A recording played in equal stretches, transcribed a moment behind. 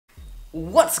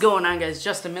What's going on, guys?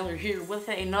 Justin Miller here with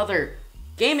another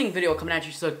gaming video coming at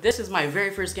you. So this is my very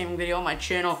first gaming video on my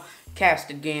channel,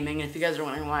 Casted Gaming. And if you guys are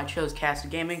wondering why I chose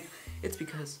Casted Gaming, it's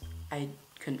because I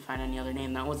couldn't find any other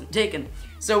name that wasn't taken.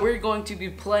 So we're going to be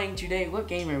playing today. What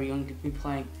game are we going to be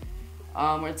playing?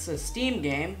 It's a Steam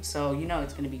game, so you know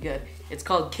it's going to be good. It's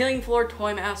called Killing Floor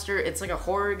Toymaster. It's like a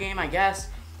horror game, I guess.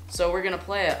 So we're going to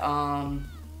play it.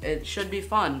 It should be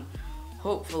fun.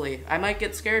 Hopefully. I might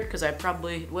get scared because I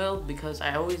probably will, because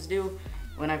I always do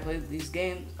when I play these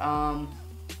games. So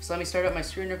let me start up my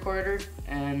screen recorder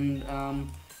and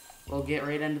we'll get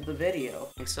right into the video.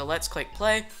 So let's click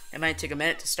play. It might take a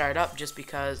minute to start up just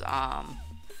because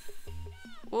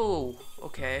whoa,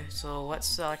 okay, so let's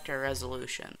select our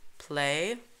resolution.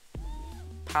 Play.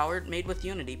 Powered, made with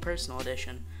Unity, personal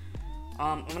edition.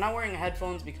 I'm not wearing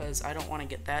headphones because I don't want to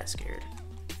get that scared.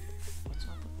 What's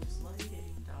up with this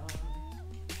lighting, dog?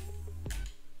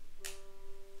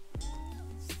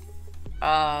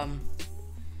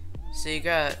 So you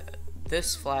got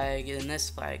this flag and this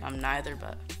flag. I'm neither,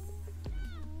 but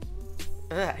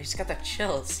ugh, I just got the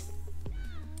chills.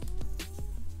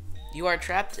 You are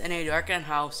trapped in a darkened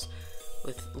house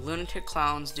with lunatic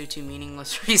clowns due to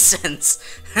meaningless reasons.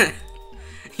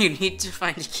 You need to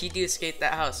find a key to escape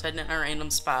that house. Head in a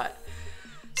random spot.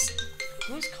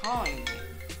 Who's calling me?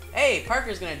 Hey,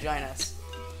 Parker's gonna join us.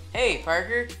 Hey,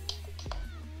 Parker.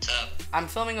 What's up? I'm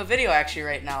filming a video actually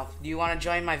right now. Do you want to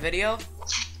join my video?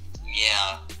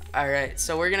 Yeah. Alright,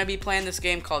 so we're gonna be playing this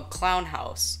game called Clown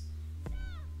House.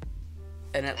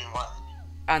 And what?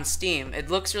 on Steam. It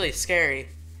looks really scary.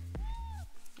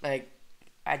 Like,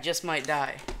 I just might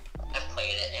die. I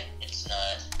played it and it's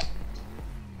not.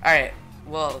 Alright,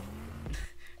 well,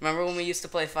 remember when we used to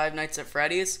play Five Nights at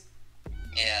Freddy's?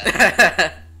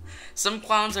 Yeah. Some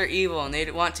clowns are evil and they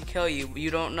want to kill you, but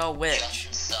you don't know which.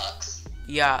 Justin sucks.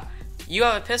 Yeah. You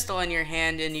have a pistol in your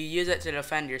hand and you use it to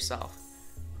defend yourself.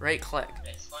 Right click.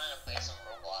 I just wanted to play some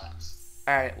Roblox.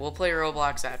 Alright, we'll play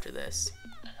Roblox after this.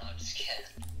 I know, just kidding.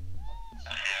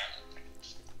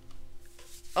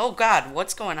 Oh god,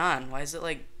 what's going on? Why is it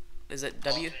like, is it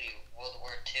W? World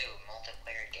War II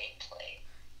multiplayer gameplay.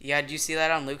 Yeah, did you see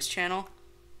that on Luke's channel?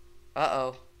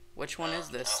 Uh-oh. Which one is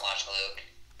I this? don't watch Luke.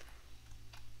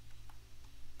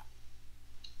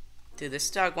 Dude, this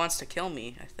dog wants to kill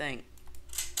me, I think.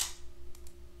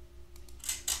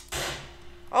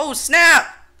 Oh,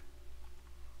 snap!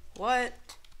 What? I mean,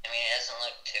 it doesn't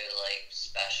look too, like,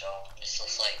 special. It just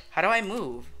looks like... How do I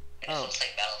move? It just Oh. looks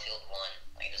like Battlefield 1.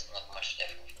 Like, it doesn't look much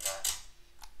different from that.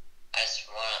 I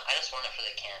just want it for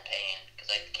the campaign, because,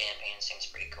 like, the campaign seems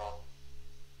pretty cool.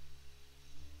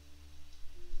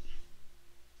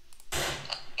 I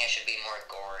think it should be more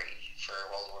gory for a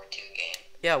World War II game.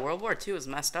 Yeah, World War II is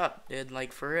messed up, dude.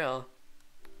 Like, for real.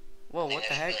 Whoa, what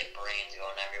the heck? There should be, like, brains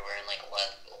going everywhere and, like,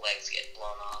 legs get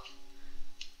blown off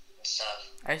and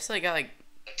stuff. I just, like, got, like...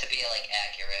 But to be, like,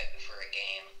 accurate for a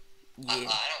game. Yeah.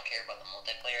 I don't care about the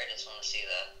multiplayer. I just want to see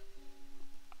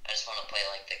I just want to play,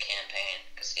 like, the campaign,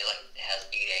 because it, like, it has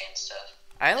B-Day and stuff.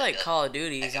 I like Call of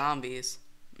Duty Zombies.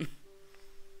 Yeah,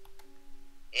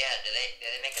 did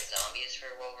they make a zombies for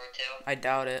World War II? I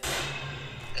doubt it.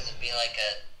 Because it'd be like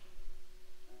a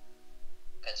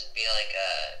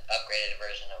upgraded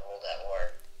version of World at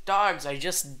War. Dogs, I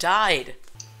just died.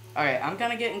 Alright, I'm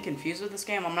kind of getting confused with this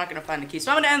game. I'm not going to find the key.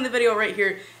 So I'm going to end the video right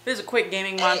here. This is a quick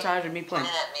gaming montage of me playing.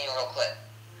 Come at me real quick.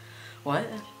 What?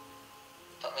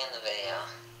 Put me in the video.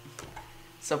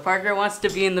 So Parker wants to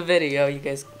be in the video, you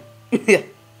guys. Yeah.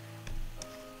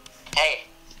 Hey,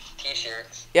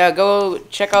 t-shirts. Yeah, go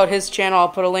check out his channel. I'll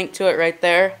put a link to it right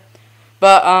there.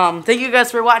 But thank you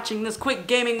guys for watching this quick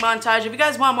gaming montage. If you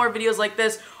guys want more videos like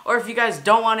this, or if you guys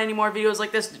don't want any more videos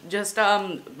like this, just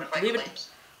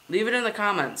leave it in the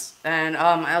comments. And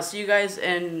I'll see you guys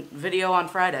in video on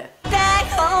Friday. Back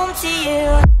home to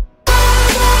you.